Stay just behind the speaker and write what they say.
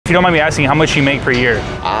you don't mind me asking, how much you make per year?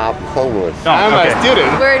 Homeless. Oh, I'm a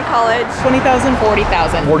student. We're in college. 20,000.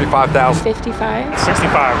 40,000. 45,000. 55.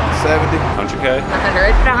 65. 70. 100K.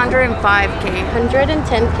 100. 105K.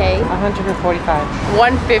 110K. 145.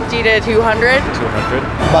 150 to 200. 200.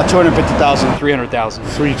 About 250,000. 300,000.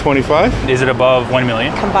 325. Is it above 1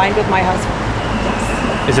 million? Combined with my husband.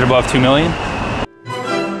 Is it above 2 million?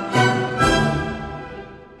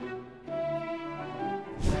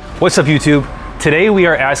 What's up, YouTube? Today we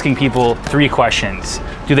are asking people 3 questions.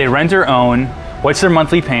 Do they rent or own? What's their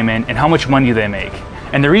monthly payment? And how much money do they make?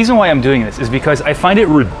 And the reason why I'm doing this is because I find it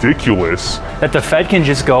ridiculous that the Fed can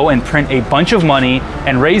just go and print a bunch of money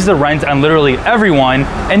and raise the rent on literally everyone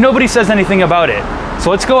and nobody says anything about it. So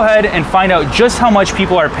let's go ahead and find out just how much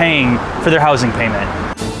people are paying for their housing payment.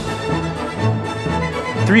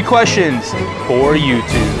 3 questions for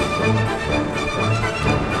YouTube.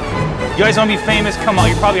 You guys want to be famous? Come on,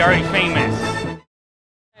 you're probably already famous.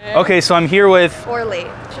 Okay, so I'm here with... Orly.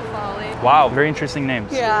 Wow, very interesting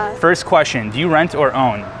names. Yeah. First question, do you rent or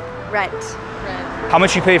own? Rent. How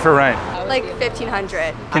much you pay for rent? Like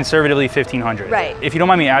 1,500. Conservatively $1,500. Right. If you don't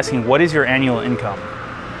mind me asking, what is your annual income?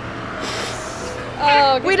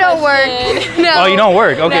 Oh, we don't work. No. Oh, you don't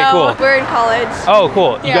work? Okay, no, cool. We're in college. Oh,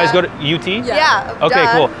 cool. You Yeah. guys go to UT? Yeah. Okay,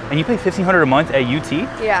 duh. cool. And you pay $1,500 a month at UT?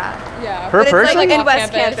 Yeah. Per But person? it's like in Off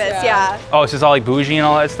West campus, Campus, yeah. Oh, it's just all like bougie and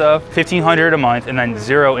all that stuff? $1,500 a month and then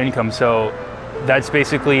 0 income. So that's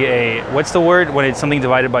basically a, what's the word when it's something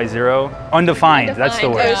divided by 0? Undefined. That's the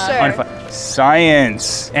word. Oh, sure. Undefined.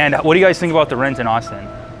 Science. And what do you guys think about the rent in Austin?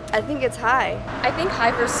 I think it's high. I think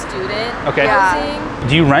high for student Okay. Yeah. housing.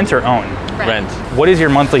 Do you rent or own? Rent. What is your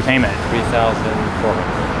monthly payment?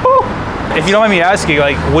 3,400. If you don't mind me asking,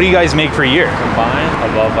 like, what do you guys make per year? Combined,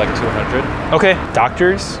 above like 200. Okay.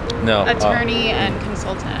 Doctors? No. Attorney and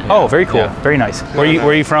consultant. Oh, very cool. Yeah. Very nice. Where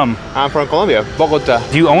are you from? I'm from Colombia, Bogota.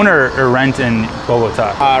 Do you own or rent in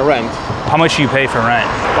Bogota? Rent. How much do you pay for rent?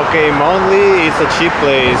 Okay, monthly it's a cheap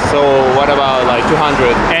place. So what about like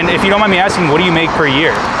 200? And if you don't mind me asking, what do you make per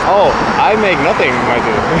year? Oh, I make nothing, my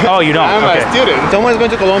dude. Oh, you don't? I'm Okay. a student. Someone's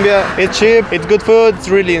going to Colombia. It's cheap. It's good food. It's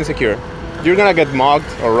really insecure. You're gonna get mugged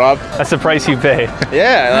or robbed. That's the price you pay.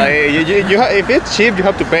 Yeah, like if it's cheap, you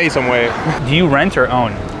have to pay some way. Do you rent or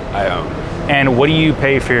own? I own. And what do you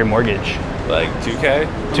pay for your mortgage? Like 2K?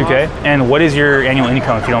 2K? And what is your annual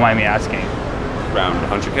income, if you don't mind me asking? Around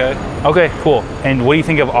 100K? Okay, cool. And what do you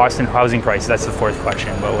think of Austin housing price? That's the 4th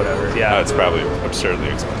question, but whatever. Yeah. It's probably absurdly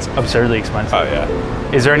expensive. Absurdly expensive. Oh, yeah.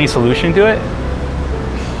 Is there any solution to it?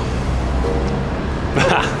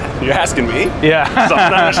 You're asking me? Yeah.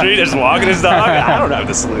 Someone on the street is walking his dog? I don't have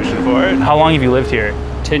the solution for it. How long have you lived here?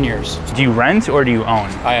 10 years. Do you rent or do you own?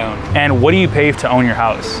 I own. And what do you pay to own your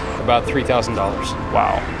house? About $3,000.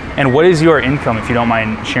 Wow. And what is your income, if you don't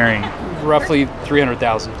mind sharing? Roughly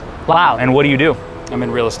 300,000. Wow. And what do you do? I'm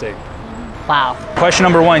in real estate. Wow. Question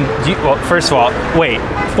number 1. Well, first of all, wait.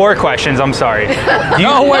 4 questions. I'm sorry.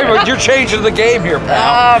 No, wait, but you're changing the game here,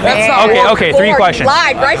 pal. That's not Okay, 3 questions.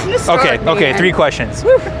 Lied right from the start. Okay, 3 questions.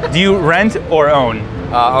 Do you rent or own?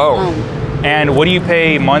 And what do you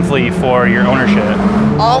pay monthly for your ownership?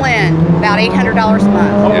 All in, about $800 a month.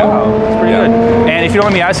 Oh, wow. That's pretty good. And if you don't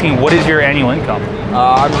mind me asking, what is your annual income?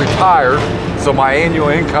 I'm retired, so my annual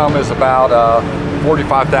income is about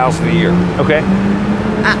 $45,000 a year. Okay.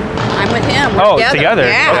 I'm with him. We're Oh, together?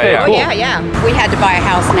 Yeah. Okay, Oh, cool. yeah. We had to buy a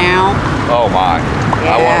house now. Oh my.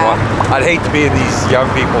 Yeah. I'd hate to be in these young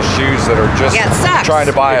people's shoes that are just Yeah, it sucks. trying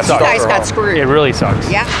to buy a You starter guys got home. screwed. It really sucks.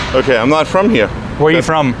 Yeah. Okay, I'm not from here. Where are you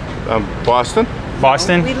from? Boston.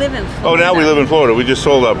 Boston? We live in Oh, now we live in Florida. We just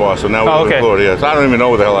sold our Boston. Now we live okay. in Florida. Yes. I don't even know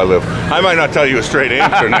where the hell I live. I might not tell you a straight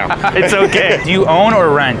answer now. It's okay. Do you own or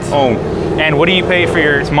rent? Own. And what do you pay for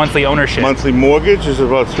your monthly ownership? Monthly mortgage is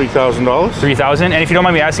about $3,000. $3,000. And if you don't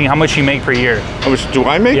mind me asking, how much do you make per year? How much do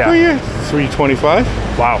I make per year? $325.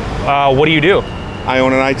 Wow. What do you do? I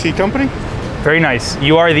own an IT company. Very nice.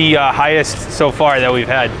 You are the highest so far that we've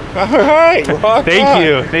had. All right.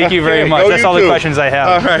 Thank you very much. That's all the questions I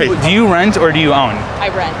have. All right. Do you rent or do you own? I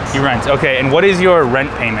rent. You rent. Okay. And what is your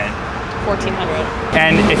rent payment? $1,400.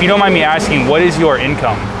 And if you don't mind me asking, what is your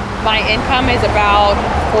income? My income is about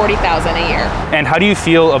 $40,000 a year. And how do you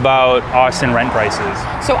feel about Austin rent prices?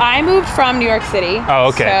 So I moved from New York City. Oh,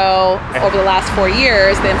 okay. So over the last 4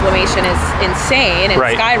 years, the inflation is insane and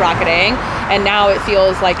Right. skyrocketing. And now it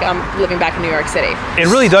feels like I'm living back in New York City. It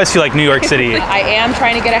really does feel like New York City. I am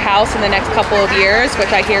trying to get a house in the next couple of years,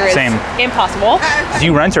 which I hear is Same. impossible. Do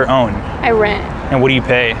you rent or own? I rent. And what do you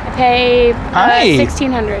pay? I pay Hi.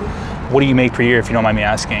 $1,600. What do you make per year, if you don't mind me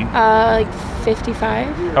asking? Like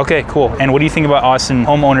 55. Okay, cool. And what do you think about Austin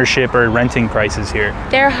home ownership or renting prices here?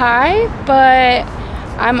 They're high, but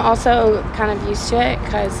I'm also kind of used to it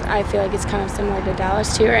because I feel like it's kind of similar to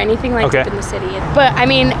Dallas too, or anything like Okay. up in the city. But I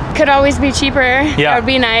mean, could always be cheaper. Yeah. That would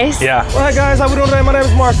be nice. Yeah. Well, hey guys, how we doing today? My name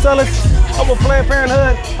is Marcellus. I'm with Planned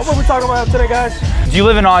Parenthood. What we talking about today, guys? Do you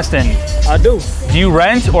live in Austin? I do. Do you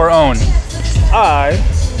rent or own? I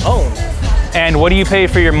own. And what do you pay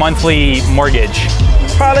for your monthly mortgage?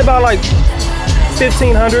 Probably about like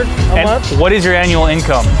 $1,500 a month. What is your annual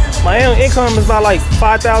income? My annual income is about like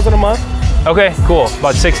 $5,000 a month, Okay, cool.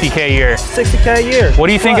 About 60K a year. $60K a year. What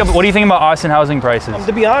do you think Plus, of what do you think about Austin housing prices?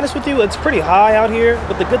 To be honest with you, it's pretty high out here.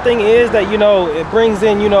 But the good thing is that it brings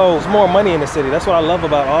in more money in the city. That's what I love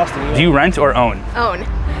about Austin. Do you rent or own? Own.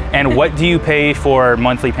 And what do you pay for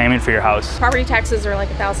monthly payment for your house? Property taxes are like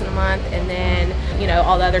 $1,000 a month, and then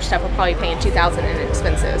all the other stuff will probably paying $2,000 in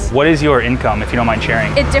expenses. What is your income, if you don't mind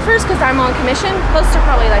sharing? It differs because I'm on commission, close to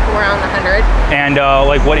probably like around 100. And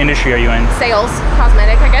like, what industry are you in? Sales,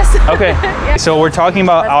 cosmetic, I guess. Okay. Yeah. So we're talking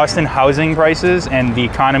about Austin housing prices and the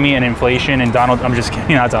economy and inflation and I'm just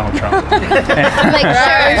kidding, not Donald Trump.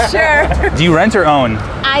 Like, sure. Do you rent or own?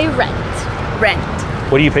 I rent.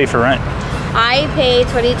 What do you pay for rent? I pay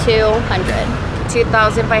 $2,200.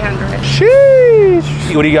 $2,500.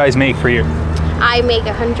 Sheesh. What do you guys make per year? I make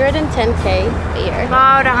 $110K a year.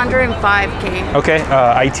 About 105K. Okay,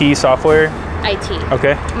 IT, software? IT.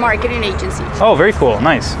 Okay. Marketing agency. Oh, very cool,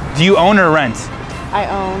 nice. Do you own or rent? I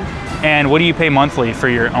own. And what do you pay monthly for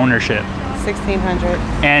your ownership? $1,600.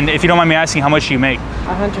 And if you don't mind me asking, how much do you make?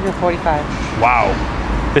 $145. Wow.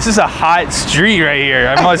 This is a hot street right here,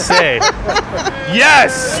 I must say.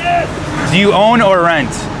 Yes! Do you own or rent?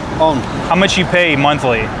 Own. How much you pay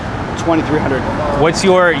monthly? $2,300. What's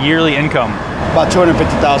your yearly income? About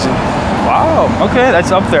 $250,000. Wow, okay,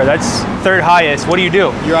 that's up there. That's third highest. What do you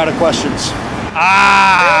do? You're out of questions.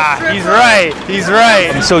 Ah, he's right, he's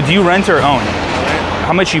right. So do you rent or own?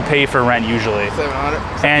 How much you pay for rent usually?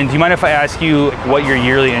 $700. And do you mind if I ask you what your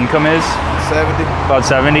yearly income is? 70. About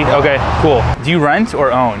 70? Okay, cool. Do you rent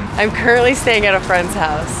or own? I'm currently staying at a friend's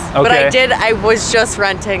house. Okay. But I was just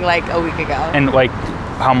renting like a week ago. And like,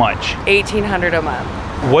 how much? $1,800 a month.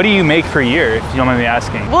 What do you make per year, if you don't mind me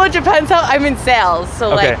asking? Well, it depends how I'm in sales,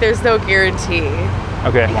 so Okay. like there's no guarantee.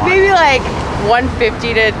 Okay. Maybe like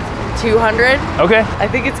 150 to 200. Okay. I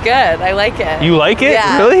think it's good. I like it. You like it?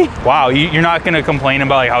 Yeah. Really? Wow, you're not gonna complain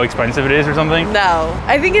about like how expensive it is or something? No.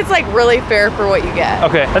 I think it's like really fair for what you get.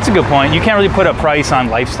 Okay, that's a good point. You can't really put a price on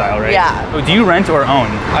lifestyle, right? Yeah. Do you rent or own?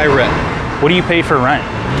 I rent. What do you pay for rent?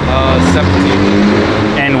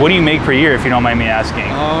 17. And what do you make per year, if you don't mind me asking?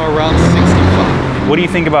 Around 65. What do you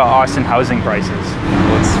think about Austin housing prices?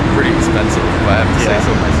 Well, it's pretty expensive, if I have to say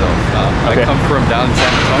so myself. Okay. I come from down in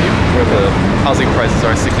San Antonio, where the housing prices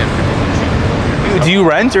are significantly cheaper. Do you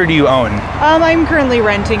rent or do you own? I'm currently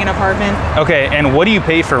renting an apartment. Okay, and what do you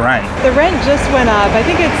pay for rent? The rent just went up. I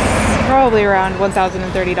think it's probably around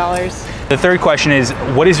 $1,030. The third question is,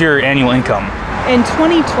 what is your annual income? In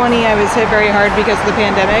 2020, I was hit very hard because of the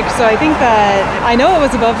pandemic, so I think that I know it was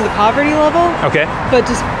above the poverty level, Okay. but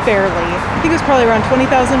just barely. I think it was probably around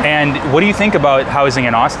 20,000. And what do you think about housing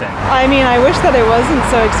in Austin? I mean, I wish that it wasn't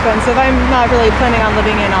so expensive. I'm not really planning on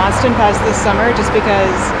living in Austin past this summer just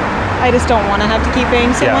because I just don't want to have to keep paying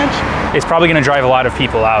so much. It's probably going to drive a lot of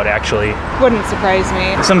people out, actually. Wouldn't surprise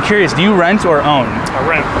me. So I'm curious, do you rent or own? I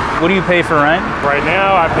rent. What do you pay for rent? Right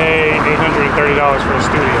now, I pay $830 for a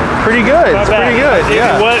studio. Pretty good. Not It's bad. pretty good.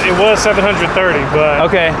 Yeah. It was $730, but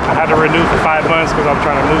Okay. I had to renew for 5 months because I'm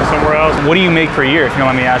trying to move somewhere else. What do you make per year, if you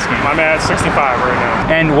don't mind me asking? I'm at 65 right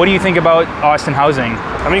now. And what do you think about Austin housing?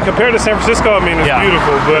 I mean, compared to San Francisco, I mean, it's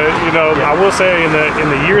beautiful, but I will say in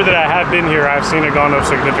the year that I have been here, I've seen it gone up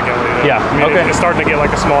significantly. Yeah. I mean, Okay. it's starting to get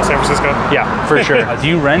like a small San Francisco. Yeah, for sure. Do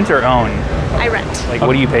you rent or own? I rent. Like,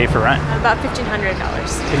 what do you pay for rent? About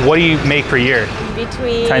 $1,500. What do you make per year?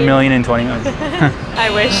 Between 10 million and 20 million. I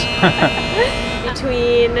wish.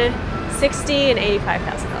 Between $60,000 and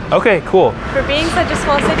 $85,000. Okay, cool. For being such a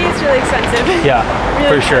small city, it's really expensive. Yeah,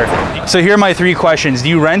 Really for sure. So here are my 3 questions. Do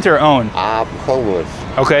you rent or own? I'm homeless.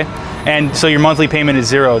 Okay. And so your monthly payment is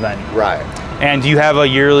 0 then? Right. And do you have a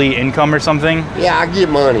yearly income or something? Yeah, I get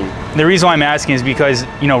money. The reason why I'm asking is because,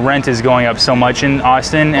 rent is going up so much in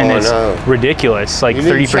Austin and it's ridiculous, like You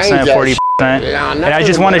need to 30%, change that 40%. Yeah, I know, and I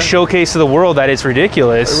just want to man. showcase to the world that it's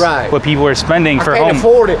ridiculous what people are spending for I can't home.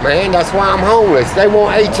 afford it, man. That's why I'm homeless. They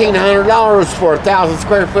want $1,800 for a 1,000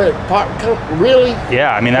 square foot apartment. Really?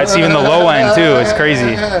 Yeah, I mean, that's even the low end too. It's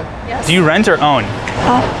crazy. Do you rent or own?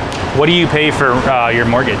 What do you pay for your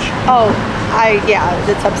mortgage? Yeah,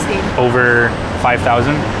 it's obscene. Over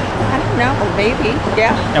 5,000? I don't know, maybe,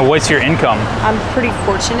 yeah. And what's your income? I'm pretty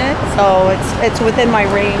fortunate, so it's within my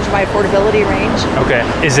range, my affordability range. Okay.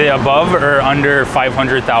 Is it above or under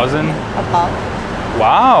 500,000? Above.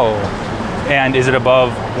 Wow. And is it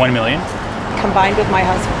above 1 million? Combined with my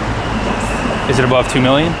husband. Is it above 2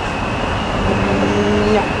 million?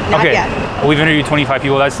 No, not okay. yet. We've interviewed 25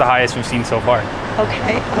 people. That's the highest we've seen so far.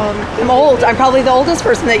 Okay. I'm old. I'm probably the oldest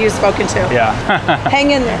person that you've spoken to. Yeah.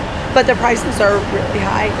 Hang in there. But the prices are really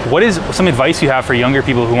high. What is some advice you have for younger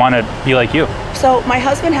people who want to be like you? So my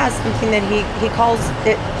husband has something that he calls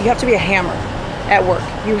it, you have to be a hammer at work.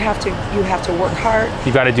 You have to work hard.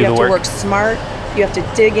 You got to do the work. You have to work smart. You have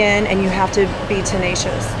to dig in, and you have to be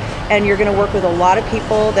tenacious. And you're going to work with a lot of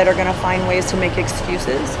people that are going to find ways to make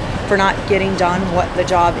excuses for not getting done what the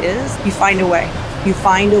job is. You find a way. You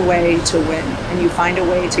find a way to win, and you find a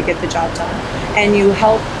way to get the job done. And you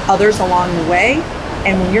help others along the way.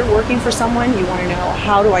 And when you're working for someone, you want to know,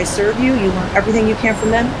 how do I serve you? You learn everything you can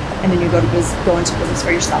from them, and then you go into business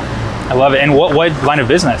for yourself. I love it. And what line of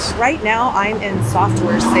business? Right now, I'm in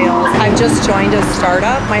software sales. I've just joined a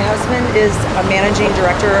startup. My husband is a managing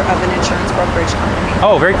director of an insurance brokerage company.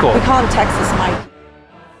 Oh, very cool. We call him Texas Mike.